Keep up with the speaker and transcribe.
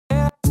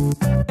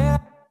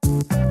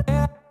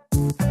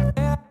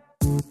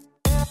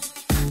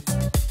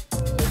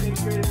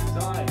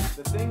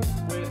The thing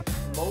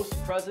with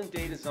most present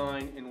day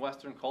design in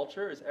Western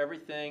culture is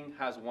everything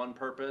has one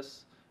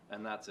purpose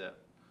and that's it.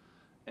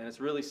 And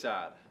it's really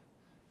sad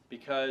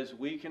because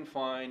we can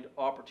find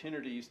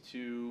opportunities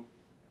to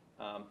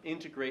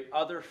integrate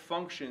other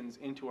functions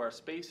into our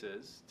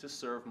spaces to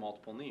serve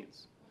multiple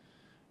needs.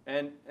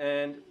 And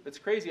it's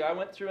crazy. I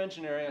went through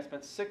engineering. I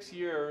spent 6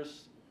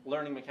 years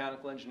learning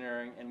mechanical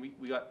engineering, and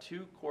we got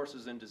 2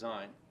 courses in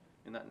design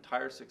in that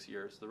entire 6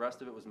 years. The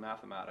rest of it was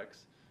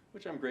mathematics,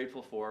 which I'm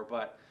grateful for.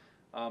 But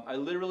I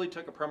literally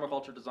took a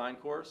permaculture design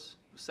course,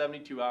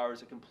 72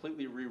 hours. It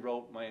completely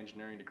rewrote my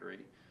engineering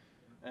degree.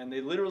 And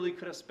they literally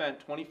could have spent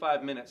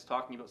 25 minutes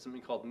talking about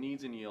something called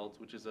needs and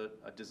yields, which is a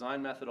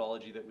design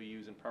methodology that we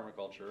use in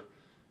permaculture.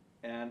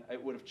 And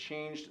it would have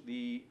changed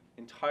the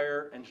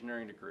entire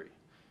engineering degree.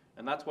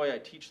 And that's why I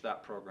teach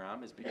that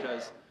program, is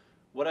because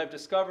what I've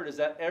discovered is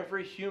that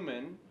every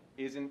human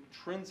is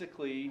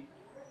intrinsically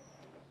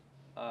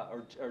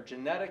or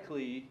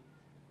genetically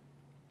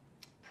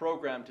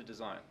programmed to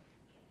design.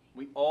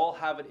 We all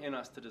have it in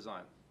us to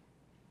design.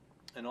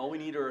 And all we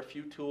need are a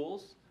few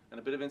tools and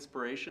a bit of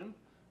inspiration,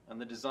 and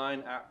the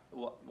design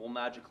will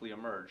magically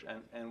emerge.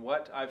 And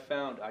what I've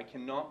found, I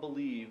cannot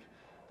believe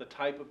the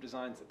type of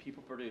designs that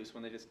people produce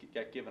when they just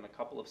get given a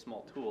couple of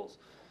small tools.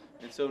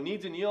 And so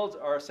needs and yields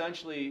are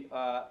essentially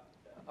a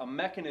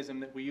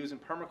mechanism that we use in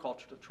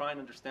permaculture to try and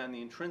understand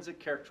the intrinsic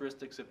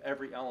characteristics of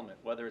every element,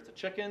 whether it's a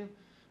chicken,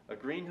 a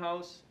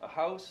greenhouse, a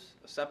house,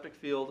 a septic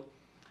field.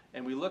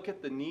 And we look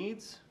at the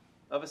needs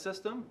of a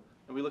system,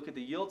 and we look at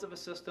the yields of a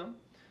system,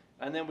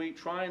 and then we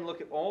try and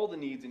look at all the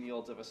needs and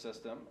yields of a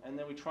system, and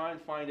then we try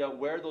and find out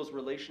where those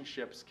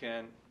relationships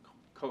can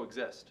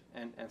coexist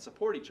and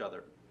support each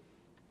other.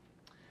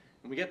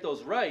 When we get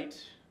those right,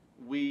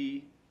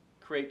 we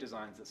create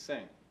designs that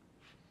sing,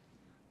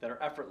 that are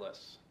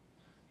effortless.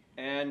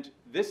 And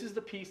this is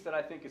the piece that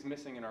I think is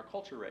missing in our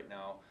culture right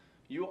now.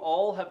 You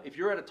all have, if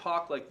you're at a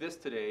talk like this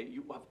today,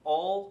 you have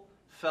all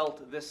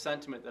felt this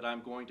sentiment that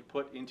I'm going to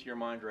put into your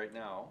mind right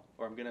now,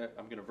 or I'm gonna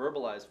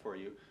verbalize for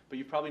you, but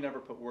you've probably never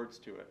put words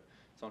to it.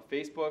 It's on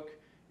Facebook,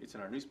 it's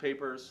in our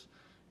newspapers,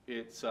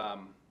 it's in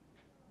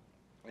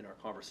our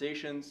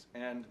conversations,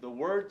 and the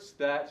words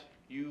that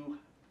you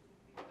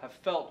have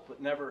felt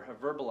but never have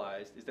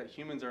verbalized is that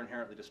humans are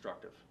inherently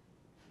destructive.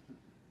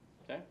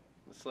 Okay?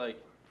 It's like,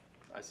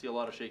 I see a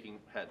lot of shaking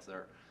heads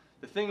there.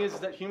 The thing is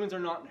that humans are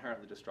not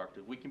inherently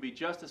destructive. We can be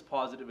just as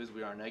positive as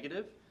we are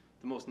negative.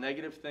 The most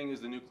negative thing is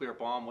the nuclear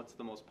bomb. What's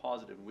the most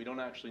positive? We don't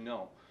actually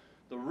know.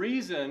 The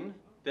reason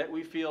that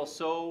we feel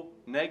so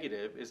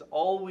negative is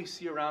all we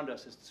see around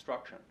us is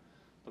destruction.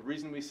 The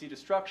reason we see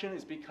destruction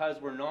is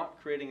because we're not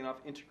creating enough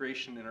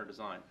integration in our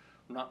design.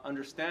 We're not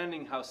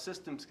understanding how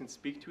systems can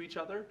speak to each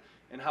other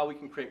and how we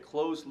can create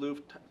closed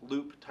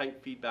loop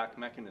type feedback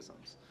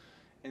mechanisms.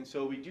 And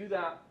so we do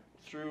that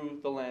through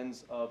the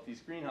lens of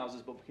these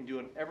greenhouses, but we can do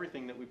it in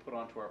everything that we put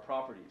onto our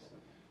properties.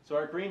 So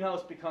our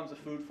greenhouse becomes a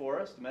food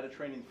forest, a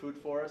Mediterranean food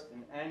forest,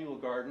 an annual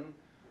garden.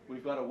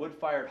 We've got a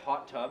wood-fired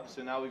hot tub,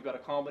 so now we've got a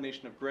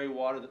combination of gray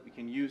water that we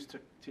can use to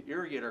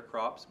irrigate our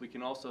crops. We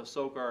can also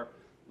soak our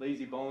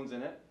lazy bones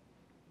in it.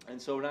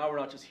 And so now we're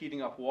not just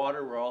heating up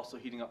water, we're also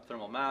heating up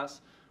thermal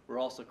mass. We're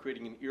also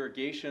creating an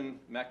irrigation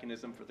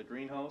mechanism for the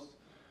greenhouse.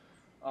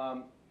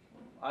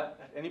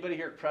 Anybody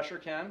here pressure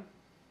can?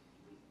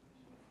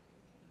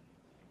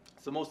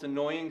 It's the most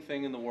annoying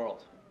thing in the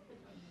world.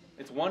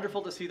 It's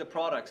wonderful to see the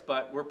products,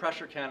 but we're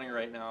pressure canning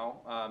right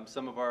now.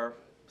 Some of our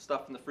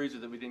stuff in the freezer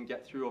that we didn't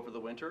get through over the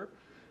winter.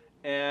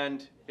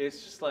 And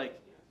it's just like,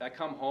 I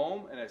come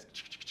home and it's,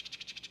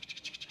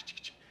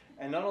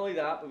 and not only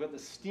that, we've got the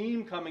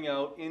steam coming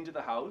out into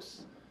the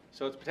house.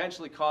 So it's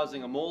potentially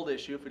causing a mold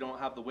issue if we don't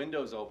have the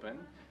windows open.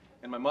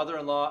 And my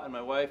mother-in-law and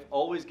my wife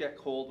always get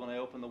cold when I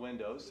open the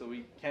windows, so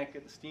we can't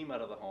get the steam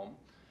out of the home.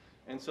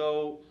 And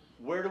so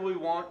where do we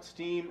want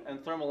steam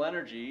and thermal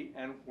energy?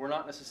 And we're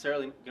not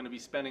necessarily going to be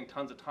spending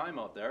tons of time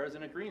out there as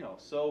in a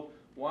greenhouse. So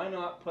why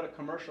not put a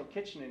commercial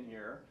kitchen in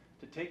here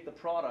to take the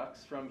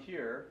products from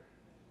here,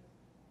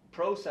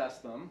 process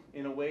them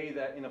in a way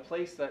that, in a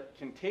place that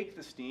can take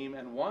the steam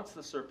and wants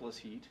the surplus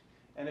heat.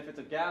 And if it's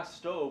a gas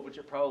stove, which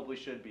it probably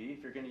should be,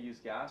 if you're going to use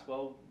gas,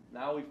 well,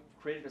 now we've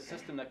created a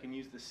system that can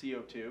use the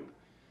CO2.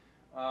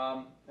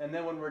 And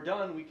then when we're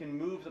done, we can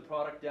move the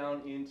product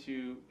down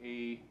into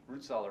a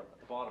root cellar at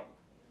the bottom.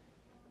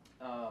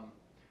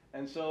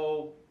 And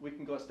so we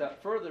can go a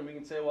step further and we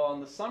can say, well, in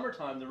the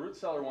summertime, the root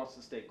cellar wants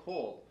to stay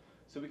cold.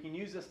 So we can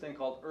use this thing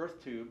called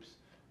earth tubes,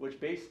 which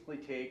basically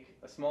take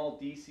a small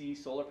DC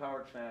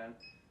solar-powered fan,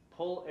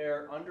 pull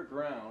air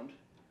underground,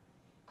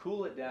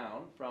 cool it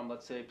down from,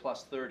 let's say,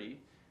 plus 30,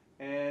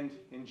 and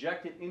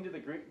inject it into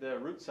the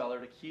root cellar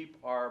to keep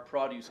our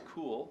produce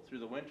cool through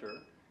the winter.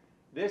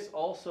 This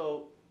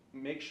also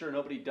makes sure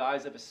nobody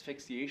dies of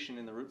asphyxiation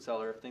in the root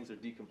cellar if things are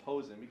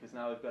decomposing, because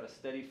now we've got a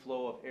steady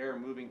flow of air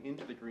moving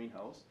into the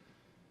greenhouse.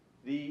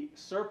 The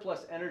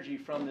surplus energy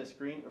from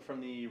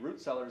the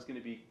root cellar is going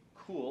to be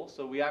cool,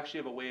 so we actually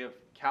have a way of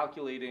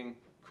calculating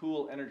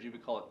cool energy. We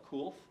call it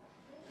coolth.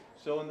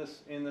 So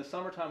in the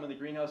summertime when the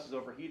greenhouse is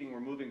overheating,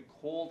 we're moving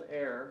cold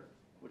air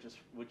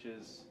which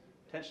is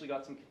potentially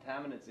got some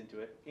contaminants into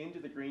it, into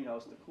the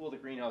greenhouse to cool the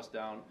greenhouse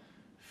down,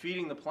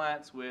 feeding the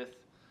plants with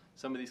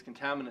some of these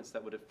contaminants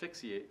that would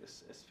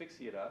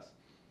asphyxiate us,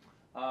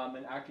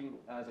 and acting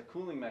as a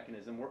cooling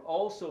mechanism. We're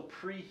also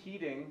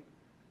preheating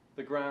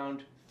the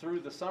ground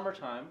through the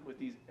summertime with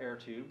these air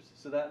tubes,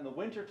 so that in the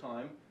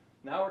wintertime,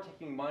 now we're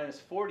taking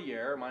 -40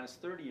 air,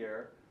 -30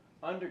 air,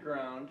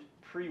 underground,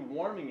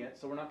 pre-warming it,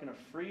 so we're not going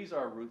to freeze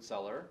our root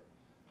cellar.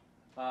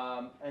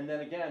 And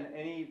then again,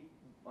 any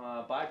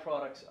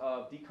byproducts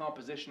of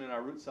decomposition in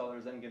our root cellar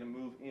is then going to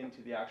move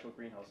into the actual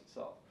greenhouse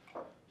itself.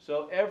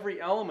 So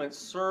every element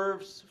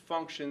serves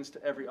functions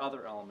to every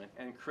other element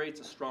and creates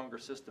a stronger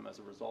system as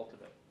a result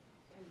of it.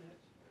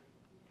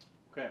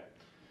 Okay,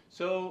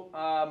 so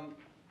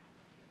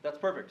that's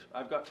perfect.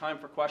 I've got time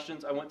for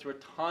questions. I went through a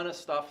ton of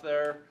stuff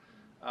there.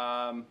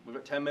 We've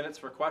got 10 minutes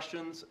for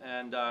questions,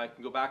 and I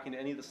can go back into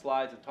any of the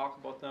slides and talk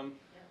about them.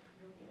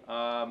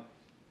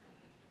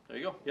 There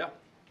you go, yeah.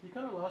 You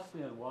kind of lost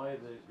me on why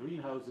the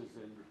greenhouses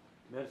in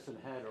Medicine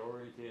Hat are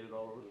orientated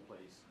all over the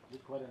place. I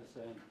didn't quite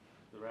understand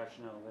the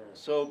rationale there.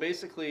 So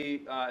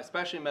basically,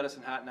 especially in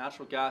Medicine Hat,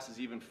 natural gas is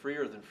even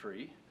freer than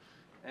free.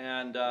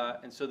 And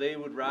so they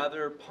would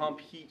rather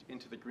pump heat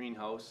into the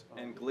greenhouse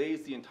and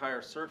glaze the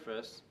entire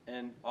surface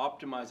and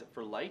optimize it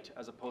for light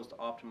as opposed to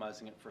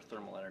optimizing it for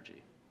thermal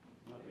energy.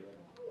 Okay.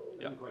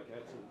 I didn't quite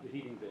catch the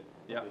heating bit.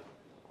 Yeah. Okay.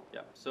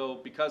 Yeah. So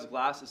because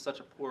glass is such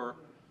a poor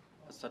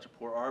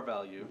R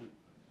value,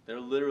 they're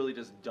literally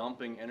just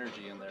dumping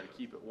energy in there to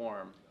keep it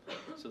warm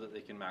so that they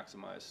can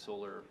maximize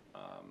solar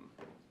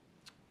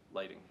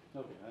lighting.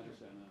 Okay, I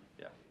understand that.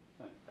 Yeah.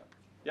 Thanks.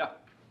 Yeah.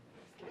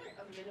 Is there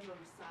a minimum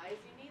size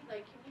you need?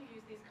 Like, can you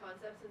use these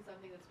concepts in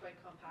something that's quite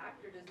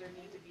compact, or does there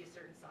need to be a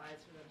certain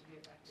size for them to be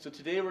effective? So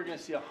today we're going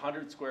to see a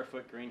 100 square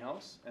foot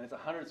greenhouse, and it's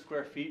 100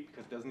 square feet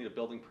because it doesn't need a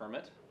building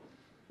permit.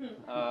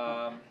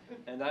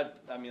 And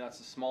that, I mean, that's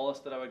the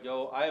smallest that I would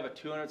go. I have a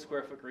 200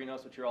 square foot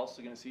greenhouse, which you're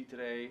also going to see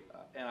today,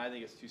 and I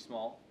think it's too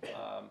small.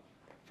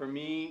 For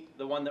me,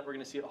 the one that we're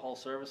going to see at Hull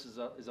Service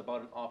is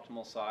about an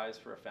optimal size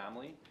for a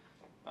family.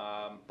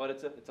 But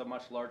it's a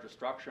much larger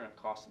structure, and it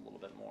costs a little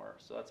bit more.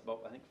 So that's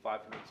about, I think,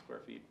 500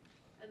 square feet.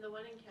 And the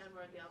one in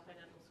Canmore at the Alpine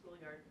Ethical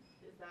Schoolyard,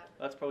 is that?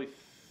 That's probably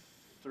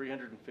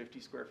 350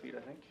 square feet, I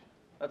think.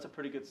 That's a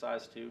pretty good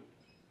size too.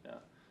 Yeah,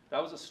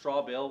 that was a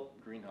straw bale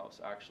greenhouse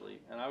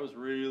actually, and I was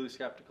really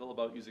skeptical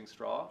about using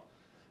straw.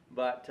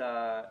 But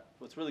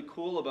what's really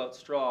cool about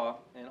straw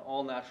and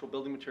all natural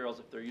building materials,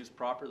 if they're used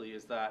properly,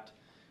 is that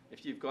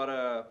if you've got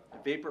a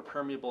vapor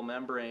permeable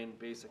membrane,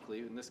 basically,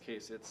 in this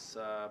case it's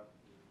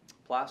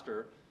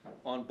plaster,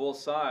 on both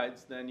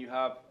sides, then you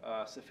have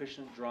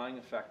sufficient drying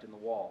effect in the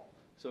wall.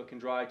 So it can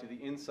dry to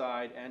the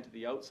inside and to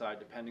the outside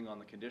depending on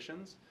the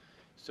conditions.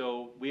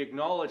 So we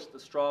acknowledge the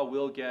straw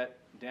will get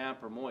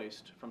damp or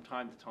moist from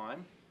time to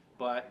time,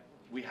 but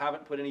we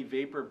haven't put any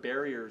vapor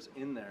barriers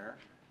in there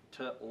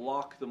to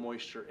lock the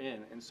moisture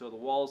in, and so the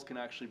walls can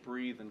actually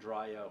breathe and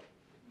dry out.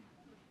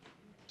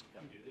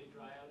 Do they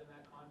dry out in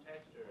that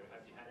context, or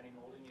have you had any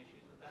molding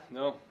issues with that?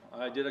 No,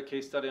 I did a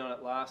case study on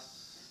it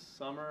last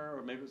summer,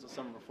 or maybe it was the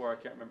summer before, I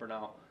can't remember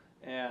now,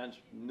 and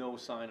no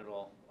sign at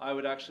all. I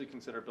would actually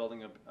consider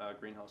building a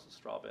greenhouse with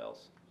straw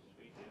bales.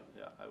 Sweet deal.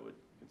 Yeah, I would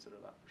consider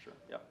that for sure,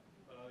 yeah.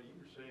 You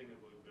were saying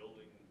about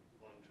building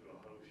onto a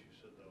house, you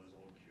said that was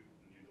all cute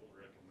and you don't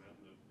recommend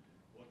it.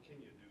 What can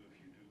you do if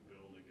you do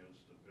build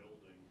against a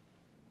building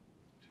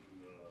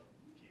to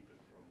keep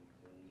it from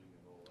molding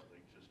and all that,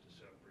 like just to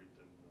separate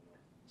them?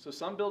 So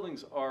some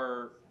buildings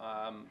are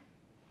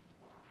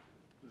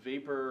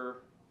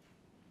vapor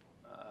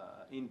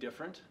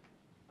indifferent,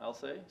 I'll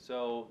say.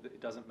 So it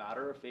doesn't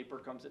matter if vapor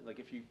comes in, like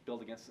if you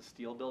build against a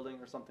steel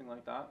building or something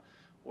like that,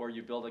 or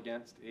you build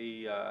against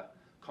a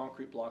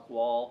concrete block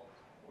wall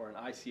or an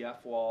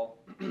ICF wall,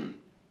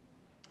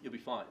 you'll be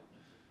fine.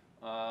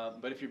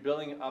 But if you're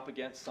building up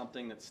against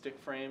something that's stick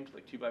framed,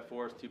 like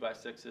 2x4s,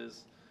 2x6s,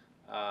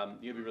 you gotta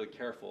be really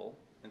careful.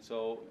 And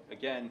so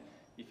again,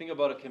 you think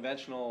about a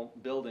conventional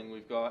building,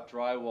 we've got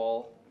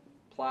drywall,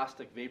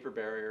 plastic vapor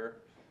barrier,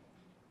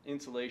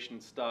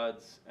 insulation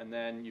studs, and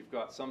then you've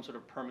got some sort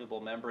of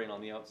permeable membrane on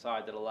the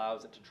outside that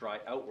allows it to dry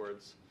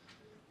outwards.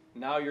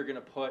 Now you're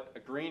gonna put a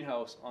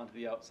greenhouse onto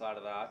the outside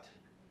of that,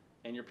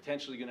 and you're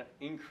potentially going to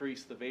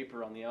increase the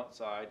vapor on the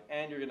outside,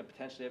 and you're going to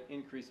potentially have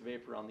increased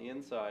vapor on the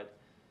inside.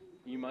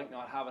 You might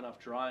not have enough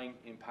drying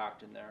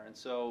impact in there. And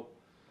so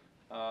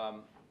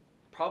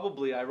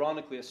probably,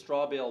 ironically, a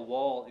straw bale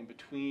wall in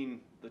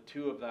between the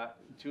two of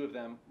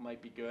them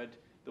might be good.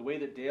 The way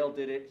that Dale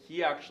did it,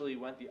 he actually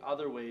went the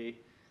other way,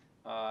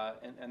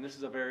 and this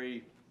is a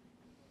very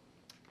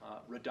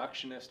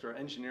reductionist or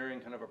engineering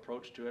kind of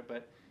approach to it,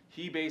 but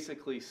he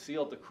basically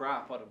sealed the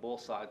crap out of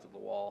both sides of the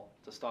wall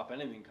to stop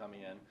anything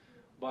coming in.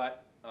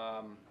 But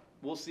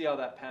we'll see how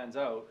that pans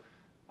out.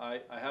 I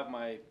have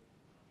my,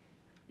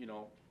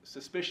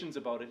 suspicions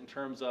about it in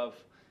terms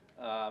of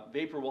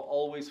vapor will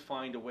always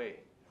find a way.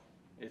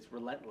 It's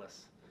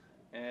relentless.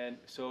 And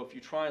so if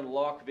you try and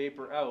lock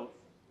vapor out,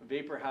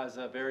 vapor has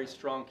a very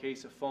strong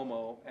case of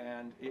FOMO,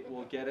 and it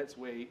will get its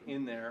way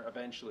in there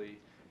eventually.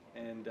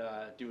 and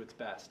do its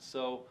best.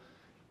 So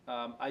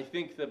I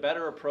think the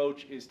better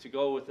approach is to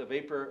go with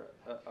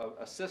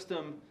a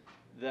system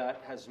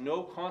that has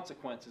no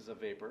consequences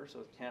of vapor, so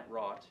it can't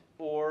rot,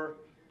 or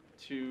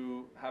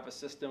to have a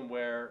system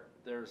where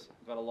there's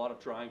got a lot of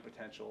drying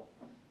potential.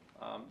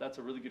 That's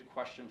a really good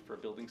question for a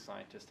building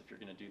scientist if you're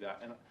going to do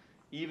that. And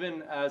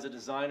even as a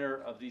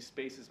designer of these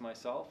spaces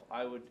myself,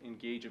 I would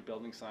engage a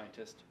building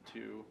scientist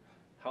to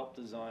help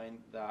design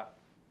that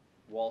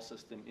wall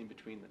system in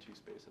between the two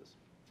spaces.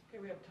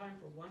 Okay, we have time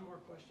for one more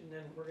question,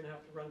 then we're gonna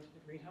have to run to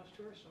the greenhouse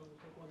tour, so we'll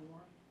take one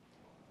more.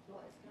 Well,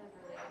 it's kind of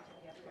related to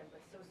the other one,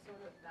 but so sort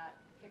of that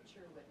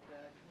picture with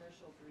the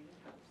commercial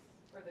greenhouse,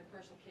 or the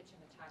commercial kitchen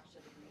attached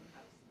to the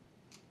greenhouse,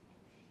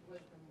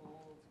 was the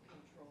mold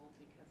controlled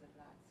because of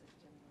that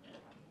system you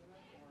were talking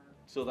about, or?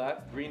 So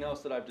that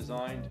greenhouse that I've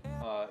designed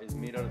is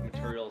made out of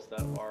materials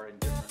that are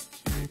indifferent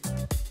to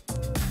vapor.